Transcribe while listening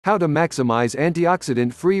How to maximize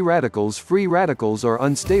antioxidant free radicals. Free radicals are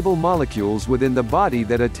unstable molecules within the body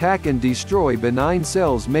that attack and destroy benign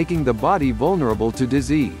cells, making the body vulnerable to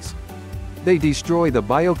disease. They destroy the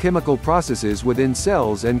biochemical processes within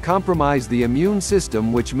cells and compromise the immune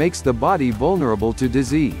system, which makes the body vulnerable to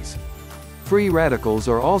disease. Free radicals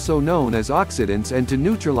are also known as oxidants, and to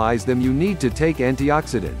neutralize them you need to take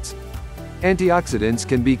antioxidants. Antioxidants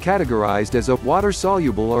can be categorized as A,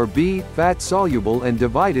 water-soluble, or B, fat-soluble, and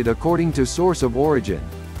divided according to source of origin.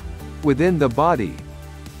 Within the body,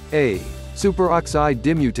 A. Superoxide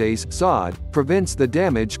dimutase (SOD) prevents the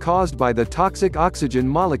damage caused by the toxic oxygen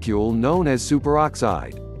molecule known as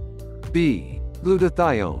superoxide. B.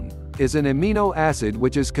 Glutathione is an amino acid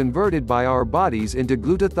which is converted by our bodies into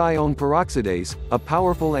glutathione peroxidase, a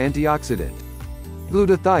powerful antioxidant.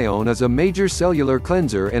 Glutathione is a major cellular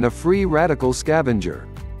cleanser and a free radical scavenger.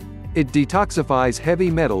 It detoxifies heavy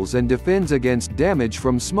metals and defends against damage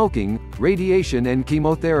from smoking, radiation, and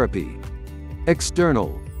chemotherapy.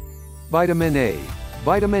 External. Vitamin A.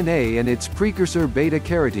 Vitamin A and its precursor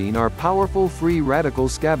beta-carotene are powerful free radical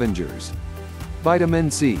scavengers. Vitamin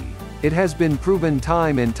C. It has been proven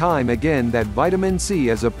time and time again that vitamin C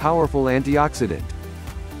is a powerful antioxidant.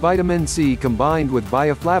 Vitamin C combined with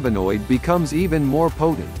bioflavonoid becomes even more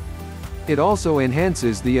potent. It also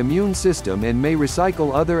enhances the immune system and may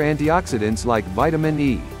recycle other antioxidants like vitamin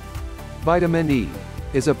E. Vitamin E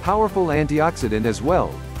is a powerful antioxidant as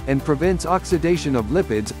well, and prevents oxidation of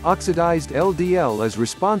lipids. Oxidized LDL is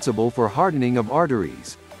responsible for hardening of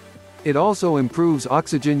arteries. It also improves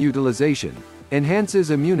oxygen utilization, enhances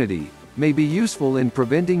immunity, may be useful in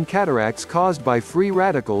preventing cataracts caused by free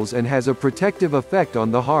radicals, and has a protective effect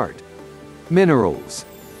on the heart. Minerals.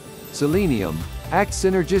 Selenium acts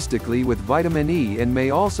synergistically with vitamin E and may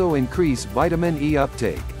also increase vitamin E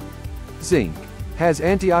uptake. Zinc has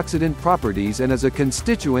antioxidant properties and is a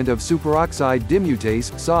constituent of superoxide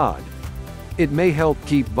dimutase (SOD). It may help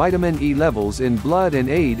keep vitamin E levels in blood and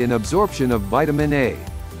aid in absorption of vitamin A.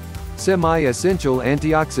 Semi-essential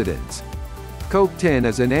antioxidants. CoQ10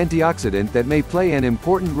 is an antioxidant that may play an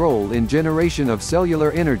important role in generation of cellular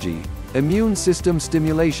energy, immune system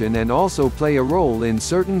stimulation, and also play a role in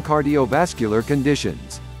certain cardiovascular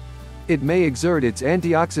conditions. It may exert its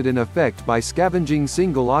antioxidant effect by scavenging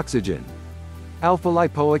single oxygen.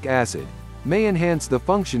 Alpha-lipoic acid may enhance the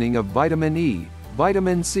functioning of vitamin E,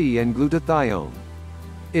 vitamin C, and glutathione.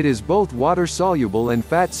 It is both water-soluble and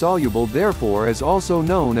fat-soluble, therefore is also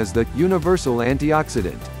known as the universal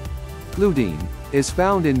antioxidant. Lutein is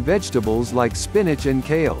found in vegetables like spinach and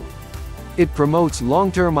kale. It promotes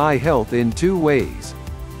long-term eye health in two ways.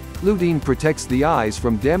 Lutein protects the eyes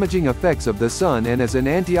from damaging effects of the sun, and as an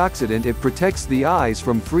antioxidant it protects the eyes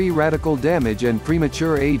from free radical damage and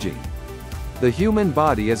premature aging. The human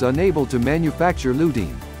body is unable to manufacture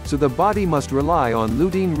lutein, so the body must rely on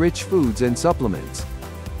lutein-rich foods and supplements.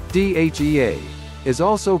 DHEA is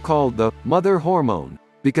also called the mother hormone,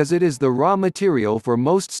 because it is the raw material for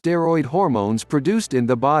most steroid hormones produced in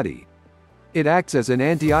the body. It acts as an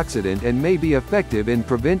antioxidant and may be effective in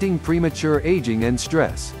preventing premature aging and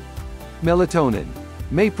stress. Melatonin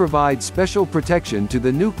may provide special protection to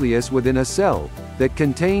the nucleus within a cell that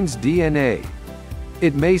contains DNA.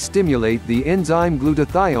 It may stimulate the enzyme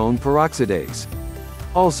glutathione peroxidase.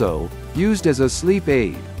 Also, used as a sleep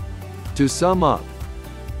aid. To sum up,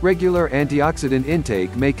 regular antioxidant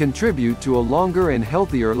intake may contribute to a longer and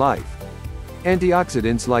healthier life.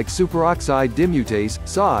 Antioxidants like superoxide dimutase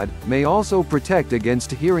 (SOD) may also protect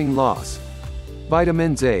against hearing loss.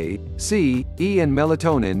 Vitamins A, C, E, and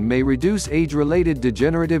melatonin may reduce age-related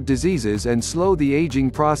degenerative diseases and slow the aging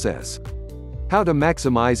process. How to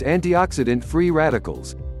maximize antioxidant free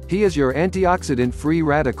radicals. Here is your antioxidant free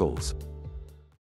radicals.